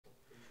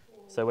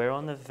So we're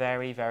on the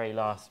very, very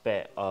last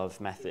bit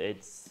of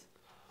methods.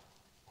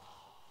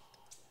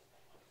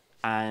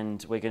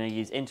 And we're going to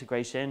use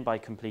integration by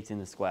completing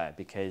the square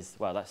because,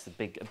 well, that's a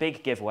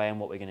big giveaway on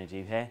what we're going to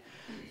do here.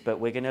 But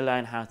we're going to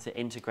learn how to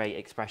integrate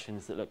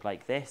expressions that look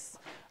like this.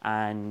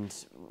 And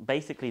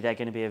basically, they're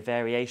going to be a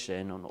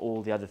variation on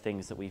all the other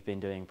things that we've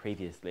been doing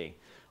previously.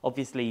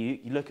 Obviously,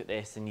 you look at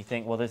this and you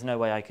think, well, there's no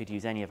way I could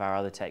use any of our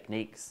other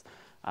techniques.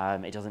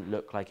 It doesn't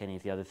look like any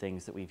of the other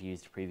things that we've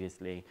used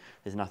previously.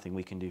 There's nothing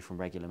we can do from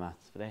regular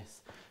maths for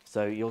this.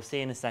 So you'll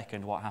see in a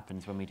second what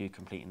happens when we do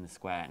completing the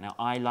square. Now,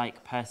 I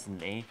like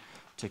personally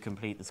to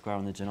complete the square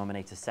on the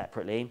denominator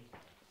separately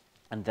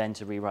and then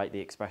to rewrite the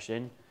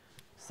expression.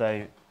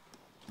 So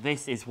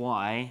this is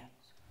why,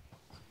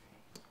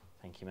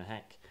 thank you,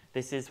 Mahek.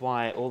 This is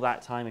why all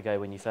that time ago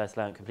when you first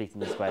learned completing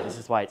the square, this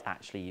is why it's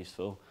actually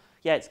useful.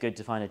 Yeah, it's good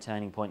to find a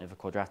turning point of a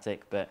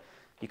quadratic, but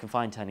you can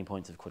find turning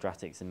points of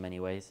quadratics in many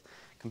ways.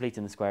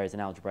 Completing the square is an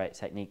algebraic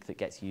technique that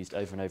gets used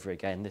over and over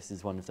again. This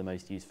is one of the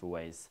most useful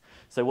ways.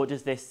 So what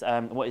is this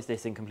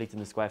in completing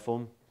the square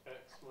form?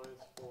 X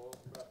minus 4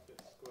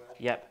 bracket squared.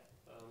 Yep.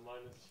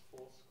 Minus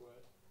 4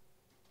 squared.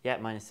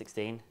 Yep, minus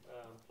 16.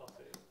 Plus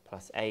 8.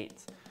 Plus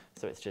 8.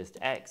 So it's just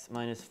x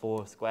minus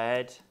 4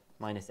 squared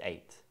minus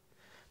 8.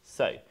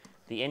 So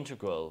the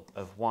integral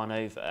of 1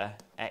 over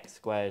x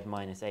squared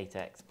minus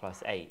 8x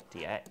plus 8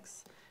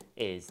 dx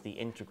is the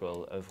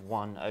integral of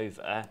 1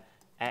 over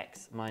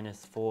x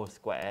minus 4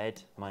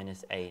 squared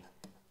minus 8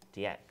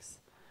 dx.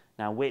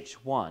 Now,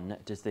 which one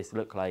does this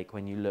look like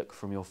when you look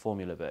from your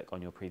formula book on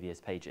your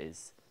previous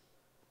pages?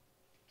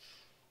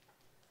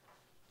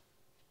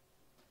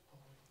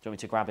 Do you want me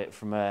to grab it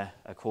from a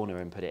corner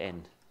and put it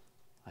in?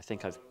 I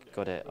think I've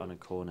got it on a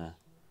corner.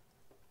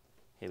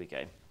 Here we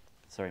go.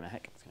 Sorry, Mahek,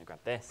 I'm just going to grab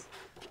this.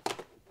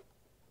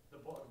 The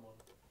bottom one.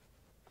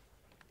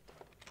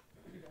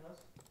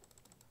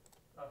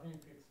 I think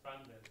you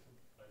expand it.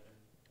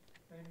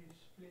 Maybe you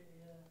split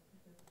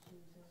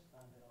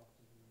expand it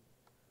after the...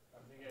 I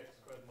think x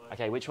squared minus...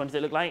 Okay, which one does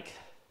it look like?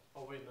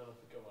 Oh wait, no, I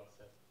forgot what I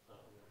said.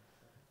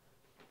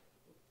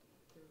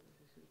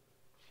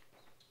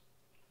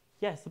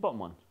 Yeah, it's the bottom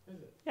one. Is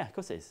it? Yeah, of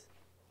course it is.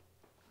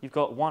 You've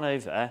got 1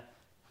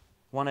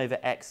 over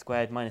x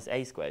squared minus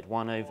a squared,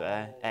 1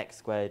 over x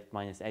squared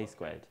minus a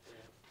squared.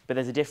 But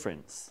there's a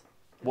difference.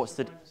 What's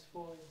the...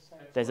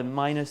 There's a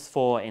minus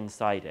 4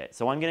 inside it.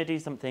 So I'm going to do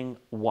something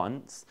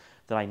once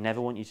that I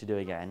never want you to do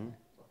again,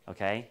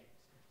 okay?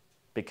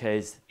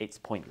 Because it's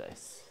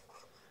pointless.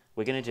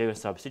 We're going to do a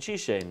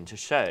substitution to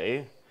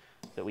show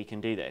that we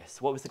can do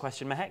this. What was the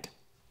question, Mahek?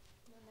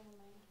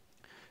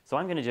 So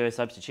I'm going to do a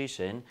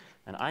substitution,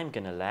 and I'm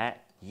going to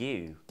let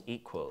u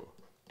equal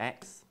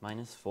x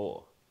minus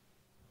 4.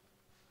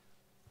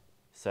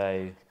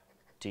 So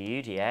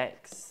du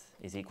dx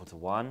is equal to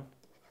 1.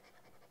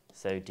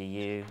 So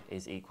du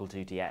is equal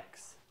to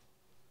dx.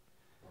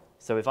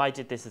 So if I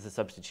did this as a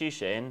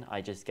substitution,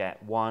 I just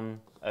get 1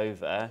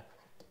 over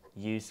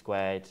u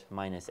squared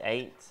minus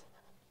 8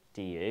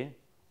 du.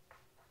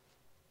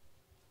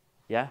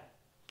 Yeah?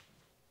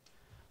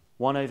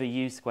 1 over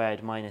u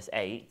squared minus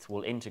 8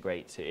 will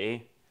integrate to,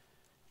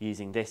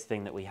 using this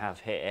thing that we have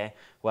here,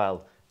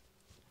 well,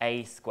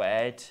 a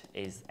squared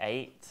is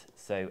 8,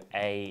 so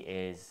a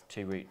is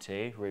 2 root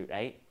 2, root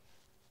 8.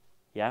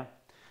 Yeah?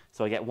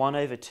 So I get 1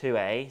 over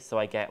 2a, so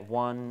I get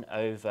 1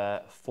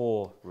 over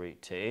 4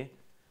 root 2,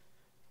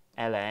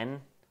 ln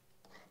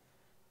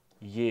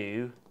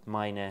u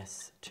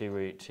minus 2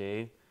 root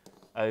 2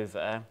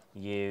 over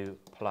u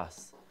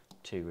plus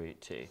 2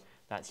 root 2.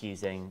 That's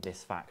using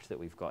this fact that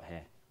we've got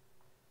here.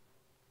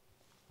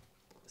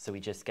 So we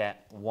just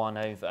get 1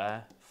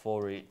 over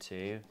 4 root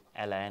 2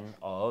 ln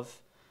of,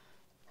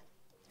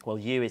 well,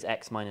 u is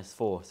x minus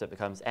 4, so it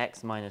becomes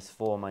x minus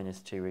 4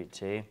 minus 2 root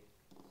 2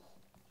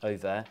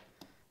 over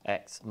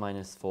x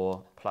minus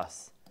 4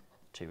 plus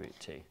 2 root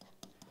 2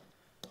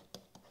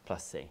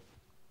 plus c.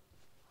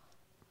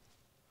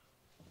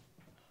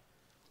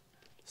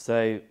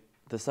 So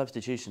the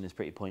substitution is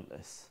pretty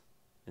pointless,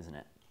 isn't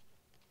it?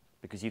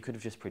 Because you could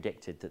have just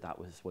predicted that that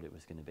was what it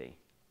was going to be.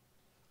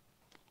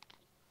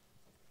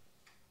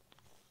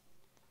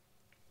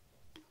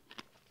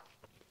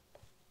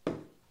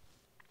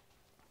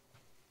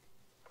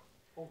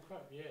 Oh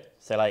crap, yeah.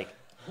 So like,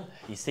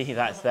 you see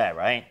that's there,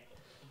 right?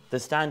 The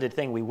standard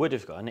thing we would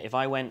have gone, if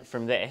I went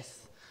from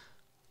this,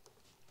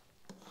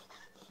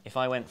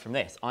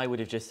 I would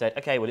have just said,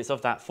 okay, well, it's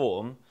of that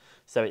form,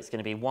 so it's going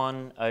to be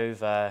 1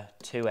 over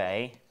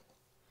 2a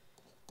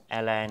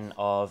ln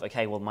of,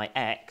 okay, well, my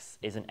x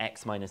is an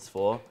x minus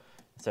 4,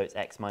 so it's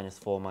x minus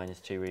 4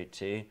 minus 2 root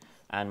 2,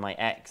 and my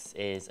x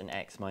is an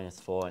x minus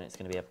 4, and it's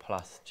going to be a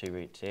plus 2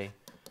 root 2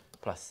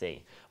 plus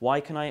c. Why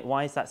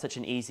is that such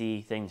an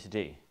easy thing to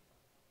do?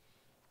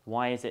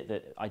 Why is it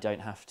that I don't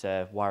have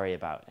to worry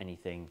about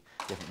anything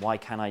different? Why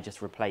can I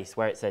just replace,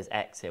 where it says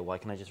x here, why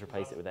can I just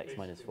replace it with x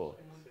minus 4?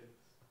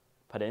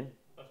 Pardon?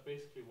 That's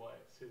basically what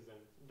x is, and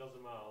it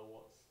doesn't matter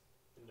what's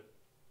in the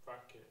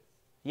brackets.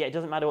 Yeah, it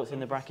doesn't matter what's in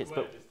the brackets,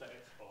 but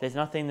There's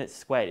nothing that's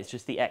squared, it's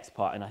just the x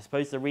part. And I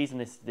suppose the reason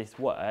this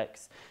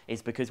works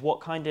is because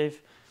what kind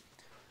of,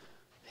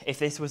 if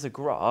this was a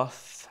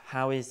graph,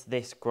 how is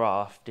this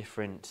graph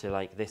different to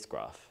like this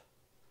graph?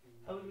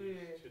 How will we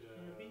To the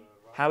be? right.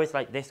 How is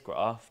like this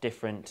graph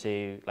different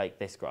to like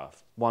this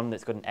graph? One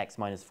that's got an x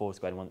minus 4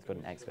 squared and one that's got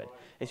an x squared.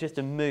 It's just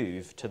a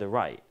move to the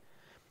right.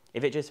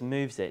 If it just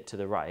moves it to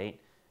the right,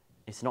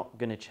 it's not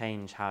going to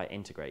change how it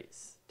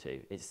integrates to.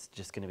 It's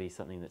just going to be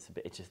something that's a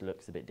bit, it just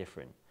looks a bit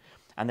different.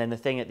 And then the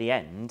thing at the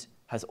end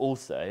has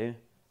also,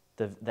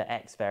 the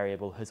x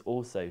variable has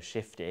also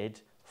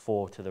shifted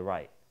 4 to the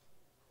right.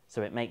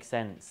 So it makes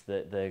sense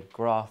that the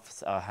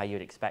graphs are how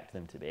you'd expect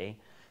them to be,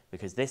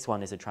 because this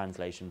one is a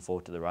translation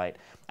 4 to the right,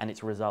 and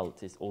its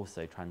result is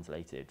also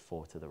translated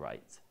 4 to the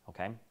right,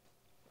 okay?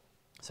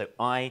 So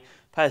I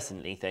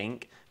personally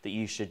think that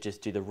you should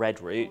just do the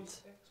red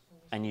route,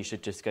 and you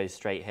should just go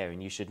straight here,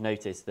 and you should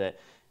notice that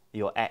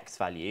your x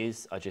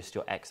values are just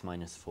your x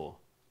minus 4.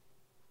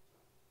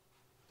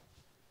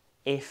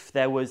 If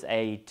there was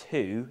a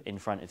 2 in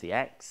front of the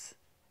x,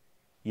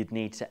 you'd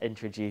need to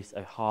introduce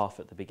a half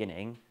at the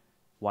beginning.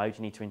 Why would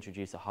you need to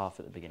introduce a half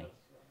at the beginning?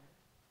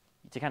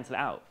 To cancel it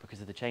out because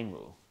of the chain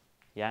rule,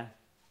 yeah?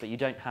 But you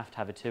don't have to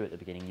have a 2 at the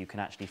beginning. You can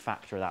actually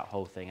factor that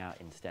whole thing out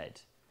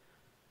instead.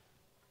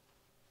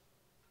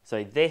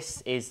 So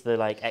this is the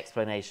like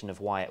explanation of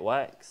why it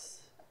works.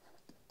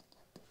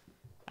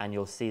 And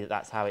you'll see that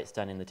that's how it's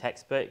done in the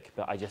textbook,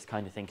 but I just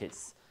kind of think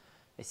it's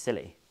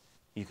silly.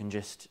 You can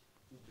just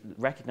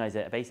recognize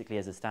it basically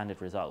as a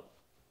standard result.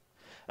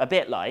 A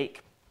bit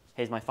like,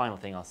 here's my final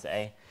thing I'll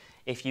say,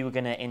 if you were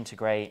going to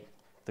integrate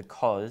the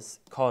cos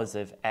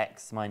of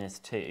x minus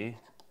 2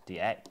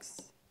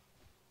 dx,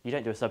 you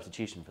don't do a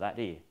substitution for that,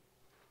 do you?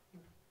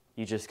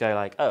 You just go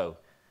like, oh,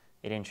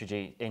 it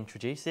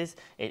integrates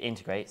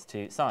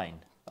to sine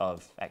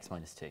of x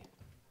minus 2.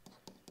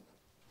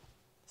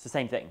 It's the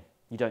same thing.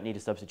 You don't need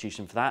a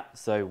substitution for that,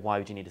 so why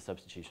would you need a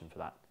substitution for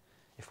that?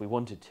 If we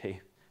wanted to,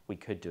 we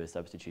could do a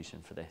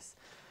substitution for this,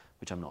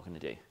 which I'm not going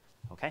to do,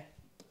 okay?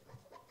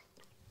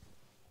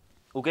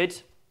 All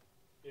good?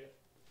 Yeah.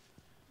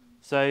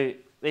 So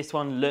this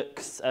one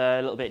looks a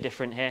little bit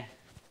different here.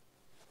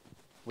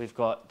 We've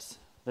got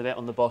the bit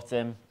on the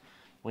bottom.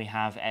 We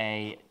have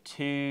a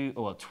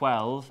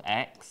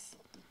 12x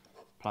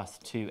plus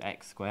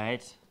 2x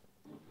squared.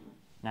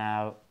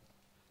 Now,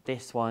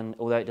 this one,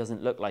 although it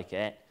doesn't look like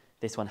it,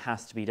 this one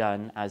has to be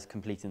done as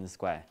completing the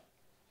square.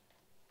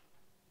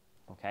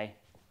 Okay?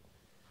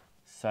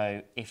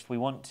 So if we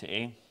want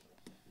to,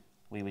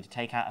 we would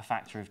take out a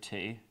factor of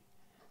 2,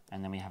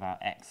 and then we have our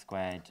x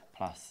squared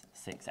plus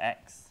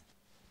 6x.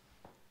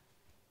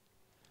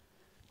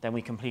 Then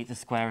we complete the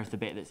square of the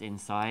bit that's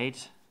inside.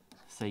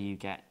 So you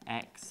get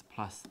x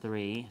plus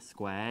 3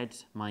 squared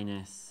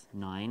minus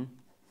 9.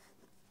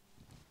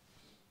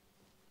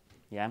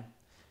 Yeah?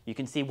 You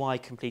can see why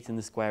completing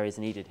the square is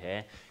needed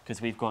here,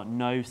 because we've got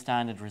no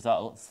standard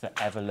results that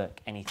ever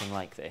look anything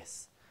like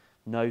this.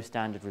 No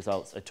standard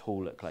results at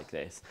all look like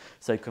this.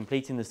 So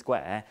completing the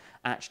square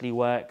actually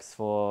works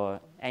for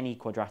any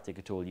quadratic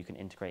at all. You can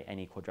integrate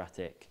any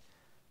quadratic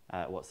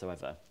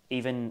whatsoever.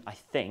 Even, I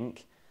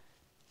think,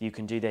 you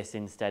can do this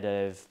instead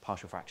of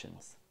partial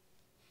fractions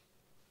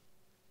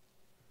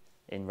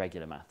in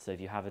regular math. So if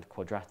you have a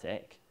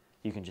quadratic,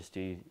 you can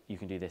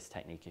do this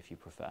technique if you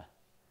prefer.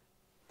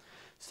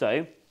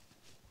 So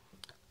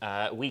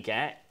we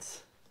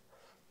get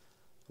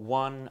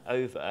 1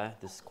 over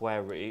the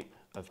square root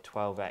of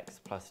 12x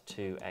plus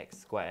 2x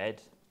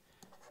squared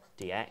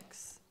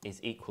dx is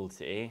equal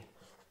to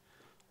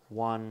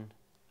 1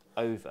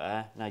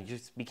 over, now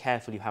just be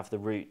careful you have the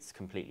roots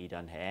completely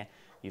done here.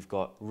 You've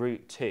got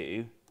root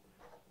 2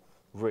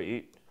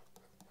 root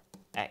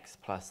x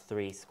plus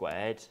 3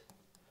 squared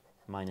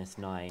minus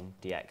 9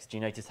 dx. Do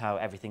you notice how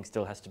everything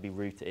still has to be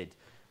rooted?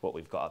 What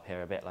we've got up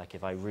here a bit like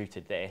if I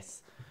rooted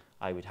this,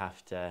 I would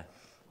have to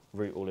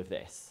root all of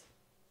this,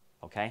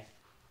 okay?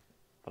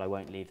 But I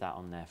won't leave that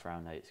on there for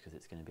our notes because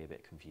it's going to be a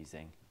bit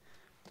confusing.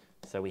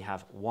 So we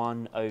have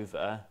 1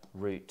 over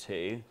root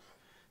 2,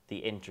 the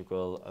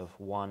integral of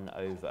 1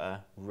 over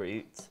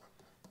root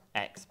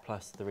x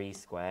plus 3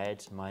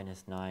 squared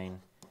minus 9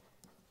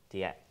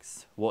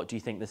 dx. What do you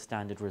think the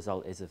standard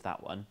result is of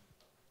that one?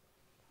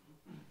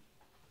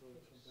 So,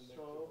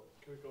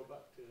 can we go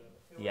back to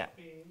the... Yeah.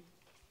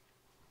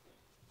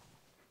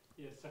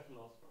 Yeah, second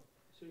last one.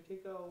 So you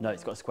take out... No,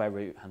 it's got a square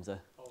root, Hamza.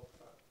 Oh,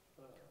 crap.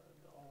 Oh,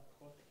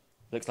 God.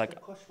 Looks like the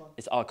cosh one.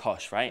 it's r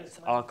cosh, right? It's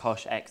It's r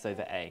cosh x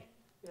over a.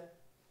 Yeah.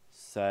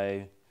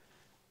 So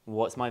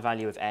what's my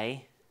value of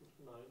a?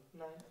 9.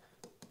 9.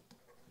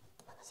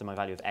 So my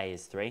value of a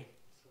is 3.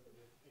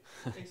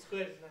 A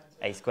squared is 9.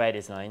 A squared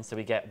is 9. So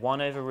we get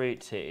 1 over root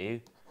 2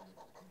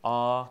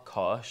 r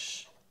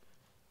cosh.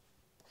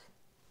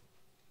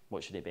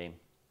 What should it be?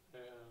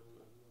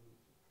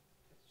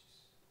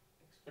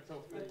 Expect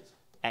out 3.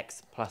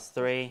 X plus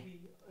 3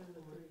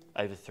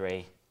 3 over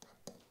 3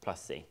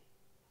 plus c.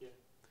 Yeah.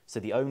 So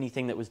the only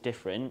thing that was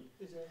different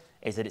is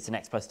a... is that it's an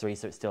x plus 3,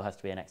 so it still has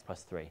to be an x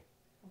plus 3. Okay.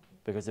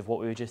 because of what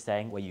we were just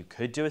saying, where you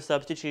could do a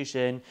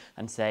substitution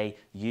and say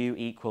u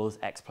equals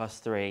x plus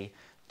 3,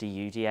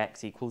 du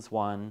dx equals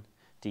 1,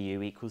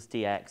 du equals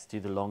dx, do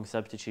the long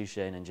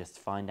substitution and just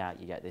find out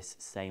you get this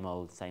same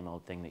old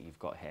thing that you've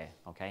got here,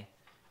 okay?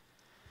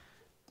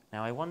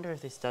 Now I wonder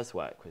if this does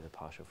work with a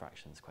partial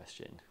fractions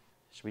question.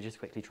 Should we just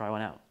quickly try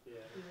one out? Yeah.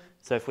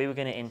 So if we were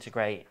going to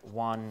integrate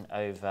 1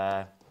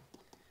 over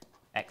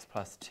x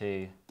plus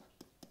 2,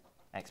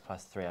 x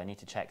plus 3, I need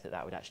to check that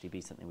that would actually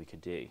be something we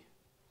could do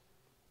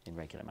in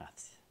regular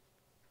maths.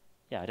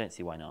 Yeah, I don't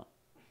see why not.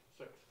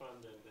 So expand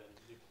and then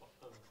do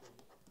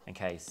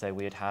Okay, so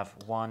we would have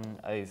 1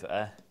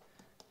 over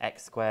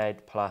x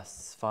squared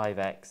plus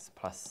 5x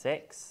plus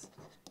 6.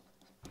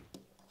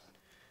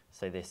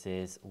 So this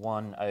is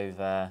 1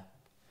 over,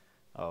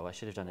 oh, I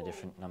should have done a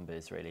different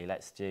numbers really.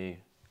 Let's do,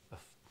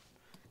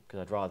 because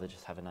I'd rather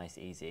just have a nice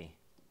easy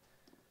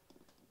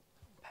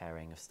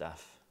pairing of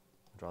stuff.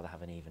 I'd rather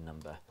have an even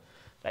number.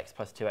 X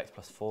plus 2, x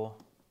plus 4.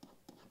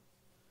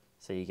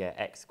 So you get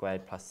x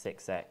squared plus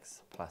 6x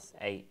plus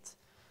 8.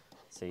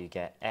 So you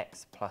get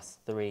x plus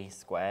 3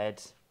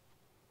 squared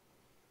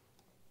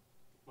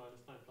minus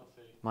 9 plus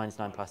 8. minus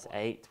 9 plus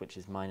 8, which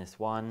is minus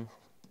 1,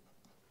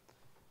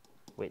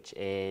 which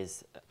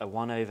is a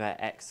 1 over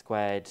x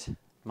squared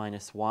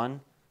minus 1.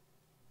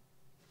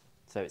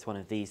 So it's one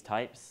of these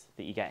types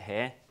that you get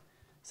here.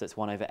 So it's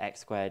 1 over x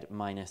squared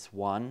minus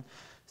 1.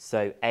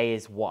 So a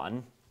is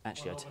 1.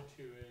 Actually, 1 over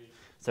 2a.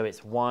 so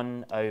it's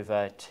 1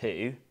 over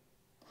 2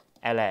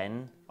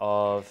 ln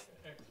of,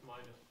 X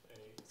minus a.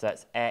 so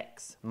that's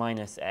x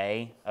minus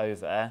a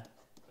over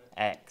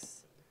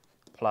x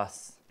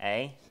plus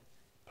a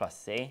plus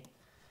c,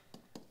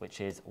 which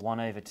is 1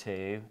 over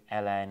 2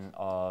 ln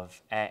of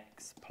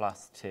x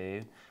plus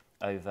 2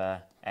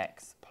 over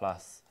x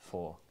plus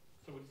 4.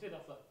 So would you say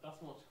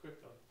that's much quicker?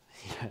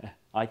 Yeah,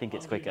 I think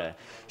it's quicker.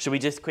 Should we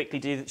just quickly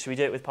do, should we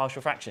do it with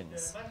partial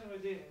fractions? Imagine we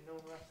did it, no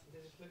maths, they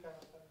just look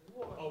at it.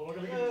 Oh, we're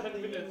going to give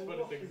 10 minutes for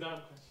this exam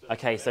question.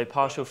 Okay, so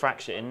partial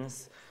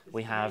fractions,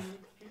 we have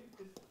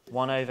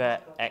 1 over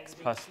x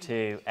plus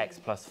 2, x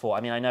plus 4.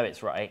 I mean, I know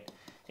it's right,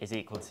 is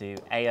equal to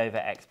a over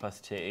x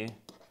plus 2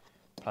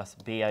 plus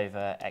b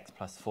over x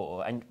plus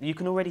 4. And you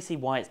can already see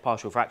why it's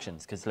partial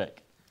fractions, because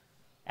look,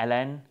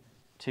 ln,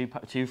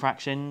 two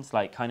fractions,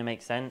 like, kind of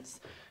makes sense.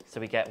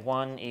 So we get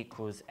 1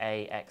 equals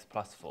a x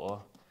plus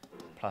 4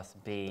 plus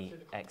b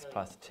x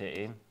plus 2. Do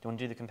you want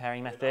to do the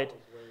comparing method?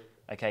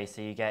 Okay,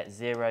 so you get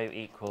 0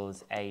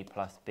 equals a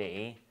plus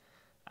b,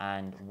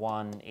 and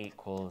 1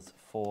 equals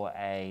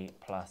 4a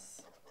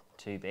plus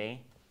 2b. I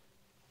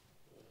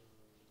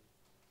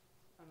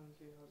don't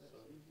see how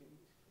that's easy in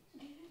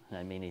this case.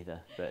 No, me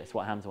neither, but it's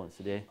what Hamza wants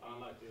to do. I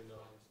like doing that.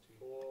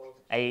 4,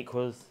 A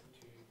equals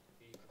 2,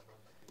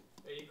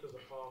 b a equals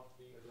a half,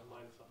 b equals a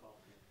minus a half.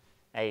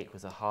 a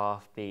equals a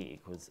half, b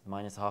equals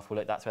minus a half. Well,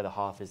 look, that's where the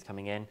half is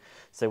coming in.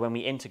 So when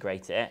we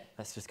integrate it,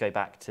 let's just go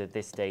back to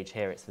this stage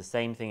here. It's the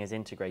same thing as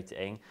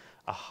integrating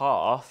a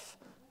half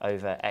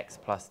over x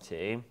plus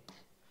 2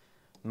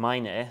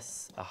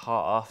 minus a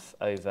half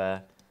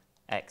over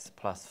x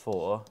plus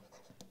 4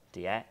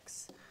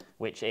 dx,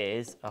 which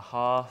is a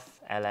half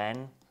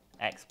ln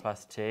x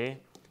plus 2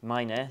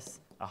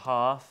 minus a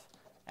half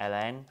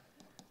ln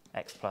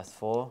x plus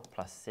 4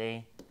 plus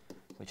c,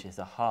 which is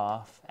a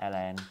half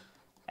ln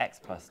x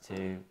plus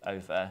 2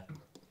 over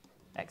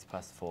x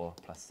plus 4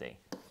 plus c.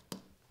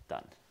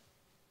 Done.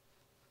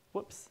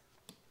 Whoops.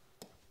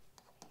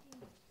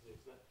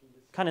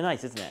 Kind of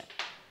nice, isn't it?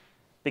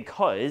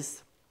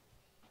 Because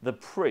the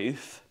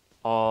proof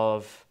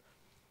of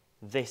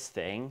this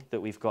thing that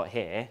we've got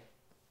here,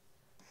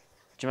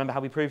 do you remember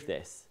how we proved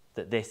this?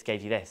 That this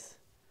gave you this?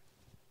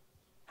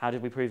 How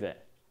did we prove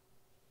it?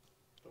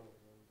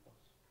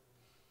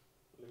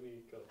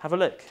 Have a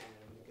look.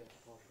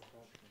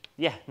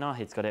 Yeah,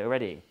 Nahid's got it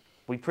already.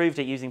 We proved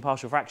it using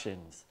partial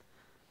fractions.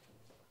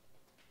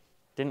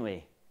 Didn't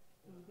we?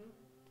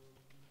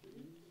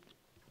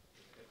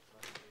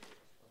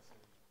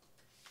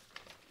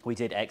 We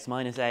did x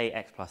minus a,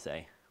 x plus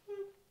a.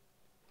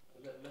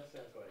 Let's say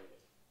I've got it.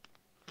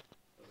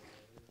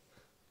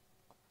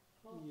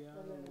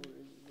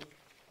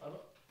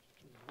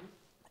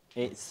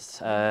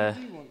 It's,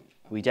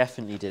 we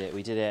definitely did it.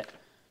 We did it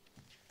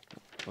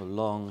a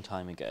long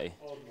time ago.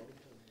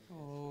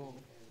 Oh.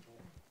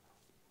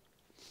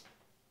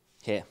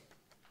 Here.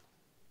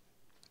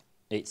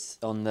 It's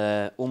on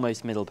the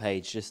almost middle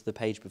page, just the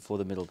page before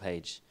the middle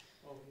page.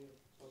 Oh, here.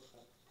 What's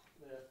that?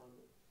 There, I found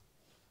it.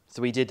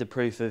 So we did the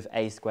proof of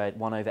a squared,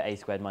 1 over a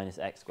squared minus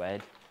x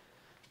squared,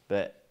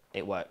 but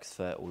it works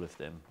for all of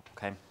them,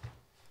 okay?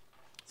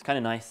 It's kind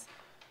of nice.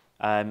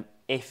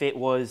 If it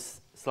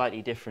was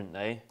slightly different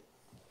though,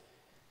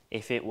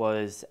 if it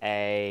was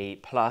a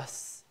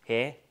plus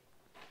here,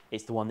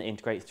 it's the one that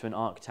integrates to an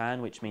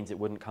arctan, which means it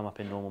wouldn't come up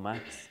in normal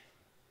maths.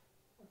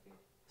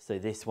 So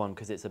this one,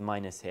 because it's a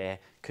minus here,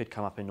 could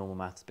come up in normal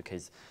maths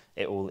because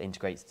it all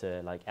integrates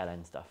to like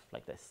ln stuff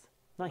like this.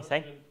 Nice,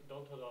 eh?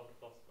 Don't tell all the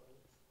plus signs.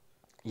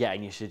 Yeah,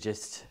 and you should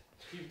just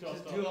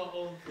Just do our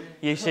own thing.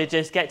 You should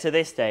just get to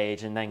this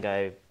stage and then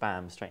go,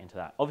 bam, straight into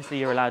that. Obviously,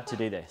 you're allowed to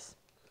do this.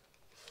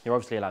 You're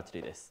obviously allowed to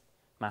do this.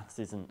 Maths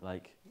isn't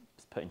like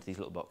put into these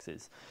little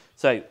boxes.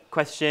 So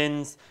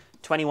questions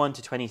 21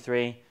 to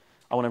 23.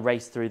 I want to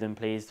race through them,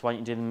 please. Why don't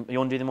you do them? You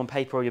want to do them on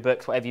paper or your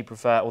books, whatever you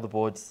prefer, or the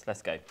boards.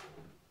 Let's go.